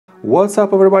What's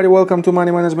up everybody, welcome to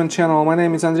Money Management channel. My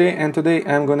name is Andrei and today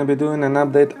I'm gonna be doing an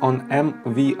update on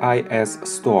MVIS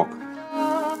stock.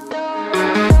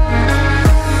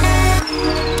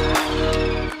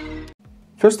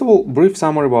 First of all, brief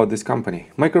summary about this company.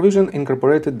 MicroVision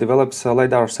Incorporated develops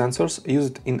LiDAR sensors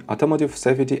used in automotive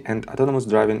safety and autonomous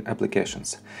driving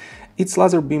applications. Its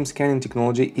laser beam scanning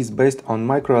technology is based on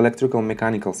microelectrical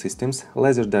mechanical systems,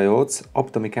 laser diodes,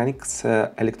 optomechanics,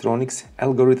 electronics,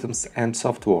 algorithms and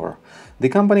software. The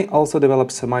company also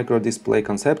develops micro-display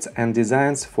concepts and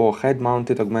designs for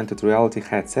head-mounted augmented reality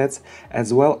headsets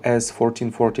as well as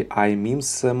 1440i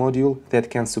MEMS module that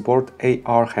can support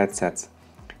AR headsets,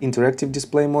 interactive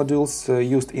display modules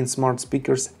used in smart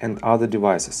speakers and other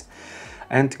devices,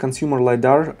 and consumer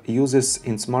LiDAR uses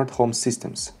in smart home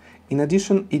systems. In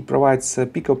addition, it provides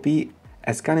PicoP,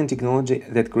 a scanning technology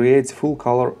that creates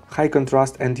full-color,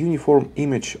 high-contrast and uniform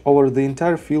image over the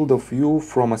entire field of view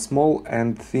from a small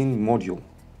and thin module.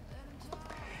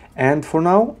 And for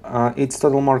now, its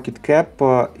total market cap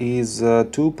is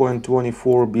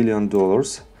 $2.24 billion.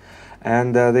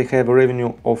 And they have a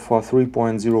revenue of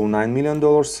 $3.09 million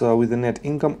with a net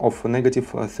income of negative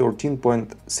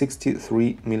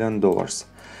 $13.63 million.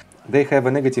 They have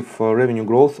a negative revenue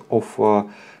growth of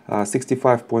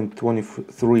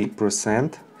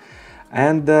 65.23%,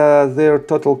 and their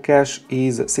total cash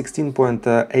is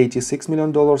 $16.86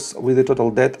 million with a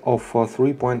total debt of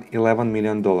 $3.11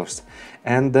 million,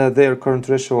 and their current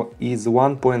ratio is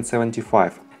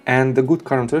 1.75, and the good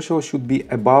current ratio should be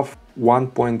above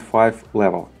 1.5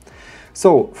 level.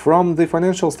 So from the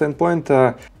financial standpoint,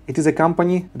 it is a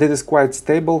company that is quite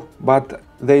stable, but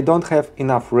they don't have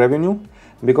enough revenue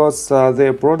because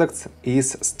their product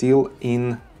is still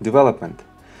in development.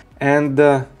 And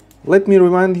let me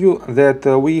remind you that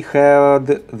we had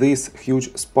this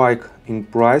huge spike in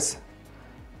price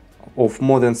of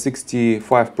more than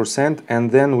 65%,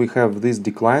 and then we have this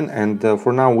decline, and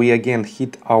for now we again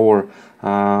hit our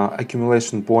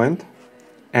accumulation point.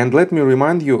 And let me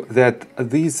remind you that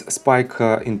this spike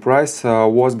in price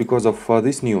was because of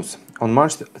this news. On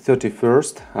March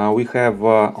 31st, we have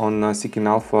on Seeking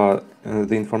Alpha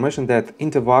the information that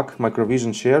Intevac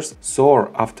MicroVision shares soar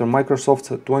after Microsoft's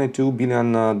 $22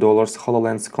 billion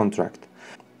HoloLens contract.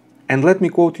 And let me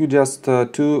quote you just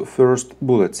two first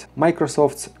bullets.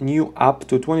 Microsoft's new up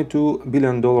to $22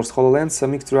 billion HoloLens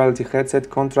mixed reality headset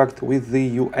contract with the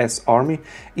US Army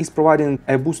is providing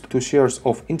a boost to shares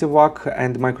of Intevac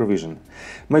and MicroVision.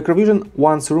 MicroVision,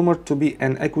 once rumored to be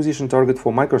an acquisition target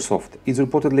for Microsoft, is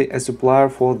reportedly a supplier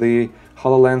for the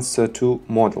HoloLens 2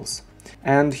 models.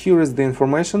 And here is the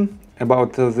information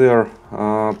about their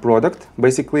product.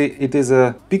 Basically, it is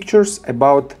pictures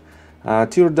about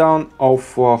teardown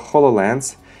of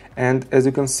HoloLens, and as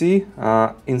you can see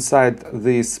inside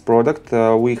this product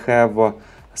we have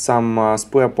some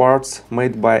spare parts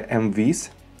made by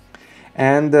MVIS,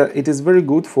 and it is very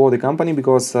good for the company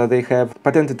because they have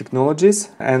patented technologies,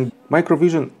 and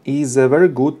MicroVision is a very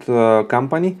good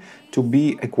company to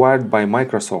be acquired by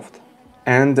Microsoft.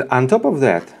 And on top of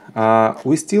that,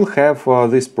 we still have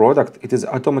this product. It is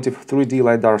automotive 3D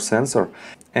LiDAR sensor,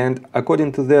 and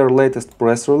according to their latest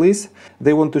press release,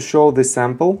 they want to show the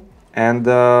sample, and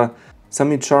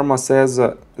Samit Sharma says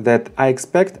that I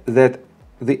expect that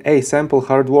the A-sample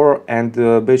hardware and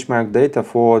benchmark data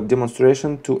for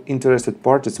demonstration to interested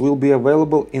parties will be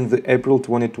available in the April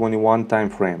 2021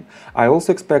 timeframe. I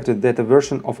also expected that a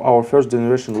version of our first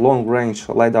generation long-range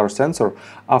LiDAR sensor,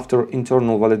 after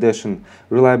internal validation,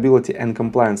 reliability and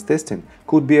compliance testing,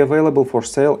 could be available for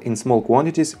sale in small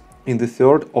quantities in the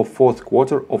third or fourth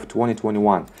quarter of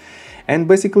 2021. And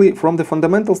basically, from the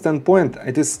fundamental standpoint,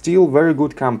 it is still very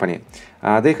good company.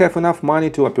 They have enough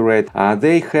money to operate.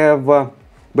 They have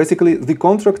basically, the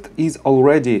contract is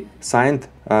already signed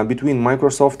between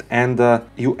Microsoft and the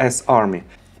US Army.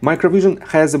 MicroVision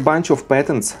has a bunch of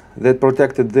patents that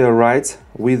protected their rights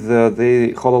with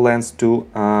the HoloLens 2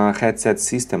 headset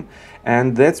system.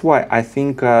 And that's why I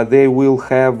think they will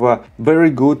have very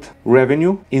good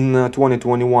revenue in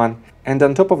 2021. And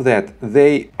on top of that,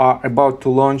 they are about to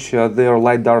launch their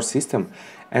LiDAR system.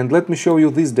 And let me show you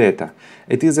this data.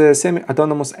 It is a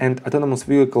semi-autonomous and autonomous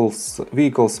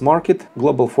vehicles market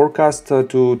global forecast to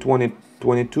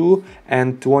 2022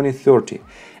 and 2030.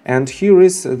 And here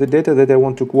is the data that I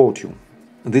want to quote you.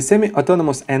 The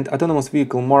semi-autonomous and autonomous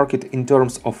vehicle market in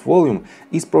terms of volume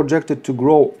is projected to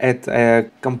grow at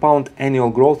a compound annual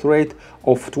growth rate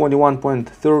of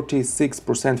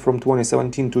 21.36% from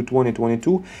 2017 to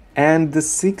 2022 and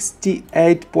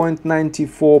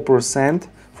 68.94%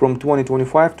 from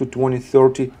 2025 to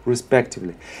 2030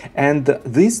 respectively. And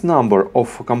this number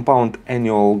of compound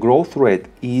annual growth rate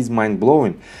is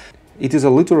mind-blowing. It is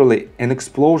literally an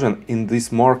explosion in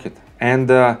this market. And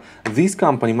this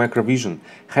company, MicroVision,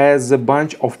 has a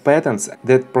bunch of patents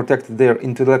that protect their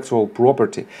intellectual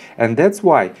property. And that's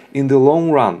why, in the long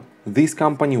run, this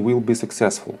company will be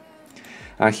successful.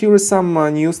 Here is some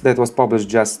news that was published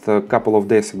just a couple of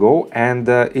days ago, and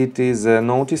it is a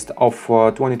notice of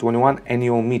 2021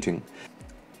 annual meeting.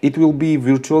 It will be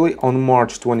virtually on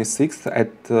March 26th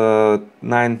at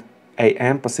 9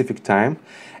 a.m. Pacific time,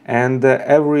 and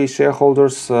every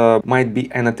shareholders might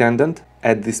be an attendant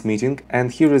at this meeting.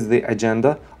 And here is the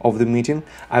agenda of the meeting.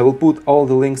 I will put all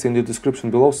the links in the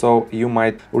description below, so you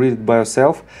might read it by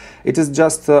yourself. It is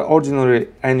just ordinary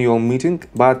annual meeting,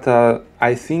 but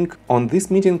I think on this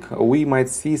meeting we might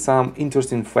see some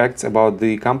interesting facts about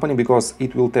the company, because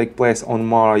it will take place on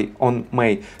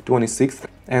May 26th,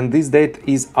 and this date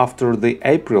is after the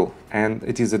April, and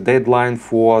it is a deadline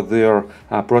for their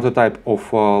prototype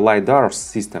of LiDAR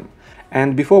system.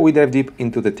 And before we dive deep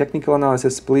into the technical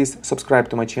analysis, please subscribe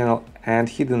to my channel and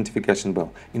hit the notification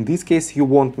bell. In this case, you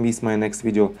won't miss my next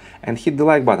video, and hit the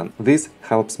like button. This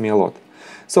helps me a lot.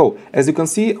 So, as you can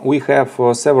see, we have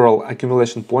several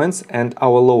accumulation points, and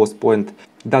our lowest point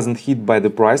doesn't hit by the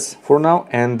price for now,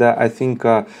 and I think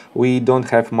we don't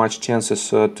have much chances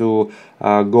to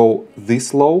go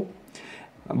this low.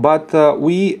 But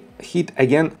we hit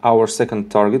again our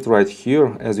second target right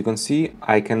here. As you can see,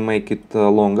 I can make it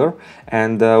longer,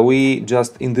 and we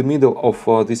just in the middle of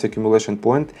this accumulation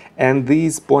point, and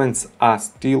these points are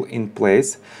still in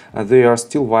place. They are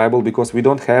still viable because we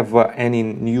don't have any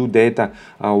new data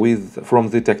from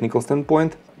the technical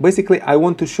standpoint. Basically, I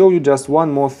want to show you just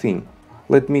one more thing.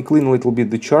 Let me clean a little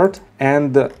bit the chart,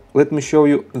 and let me show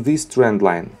you this trend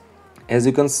line. As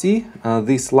you can see,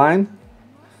 this line,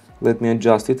 let me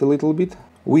adjust it a little bit.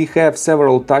 We have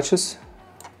several touches,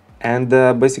 and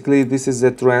basically this is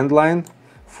a trend line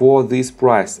for this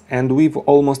price, and we've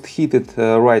almost hit it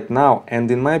right now, and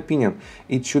in my opinion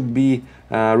it should be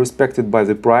respected by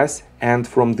the price, and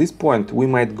from this point we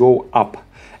might go up.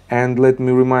 And let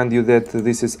me remind you that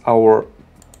this is our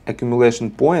accumulation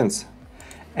points,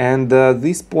 and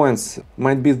these points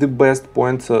might be the best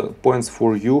points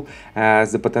for you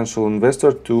as a potential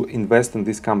investor to invest in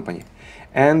this company.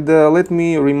 And let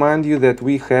me remind you that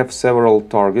we have several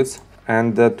targets,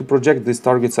 and to project these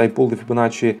targets I pull the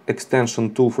Fibonacci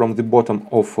extension tool from the bottom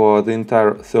of the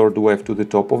entire third wave to the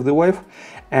top of the wave,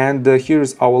 and here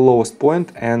is our lowest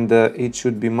point, and it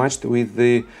should be matched with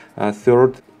the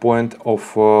third point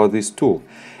of this tool.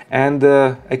 And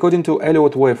according to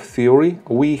Elliott wave theory,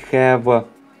 we have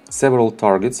several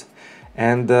targets,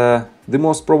 and the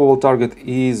most probable target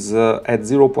is at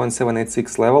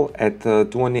 0.786 level at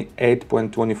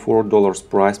 $28.24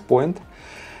 price point.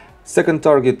 Second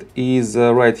target is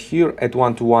right here at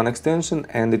 1-to-1 extension,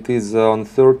 and it is on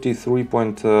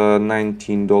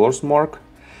 $33.19 mark.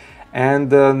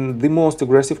 And the most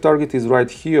aggressive target is right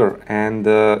here, and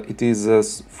it is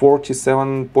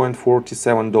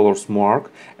 $47.47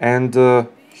 mark. And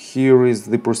here is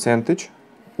the percentage.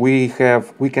 We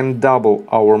can double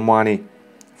our money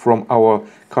from our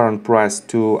current price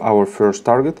to our first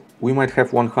target. We might have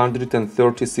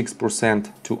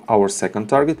 136% to our second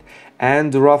target,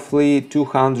 and roughly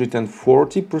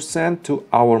 240% to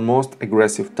our most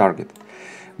aggressive target.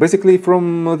 Basically,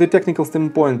 from the technical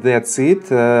standpoint, that's it.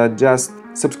 Just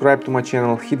subscribe to my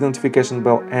channel, hit the notification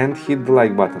bell, and hit the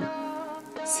like button.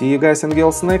 See you guys and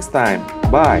girls next time.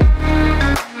 Bye!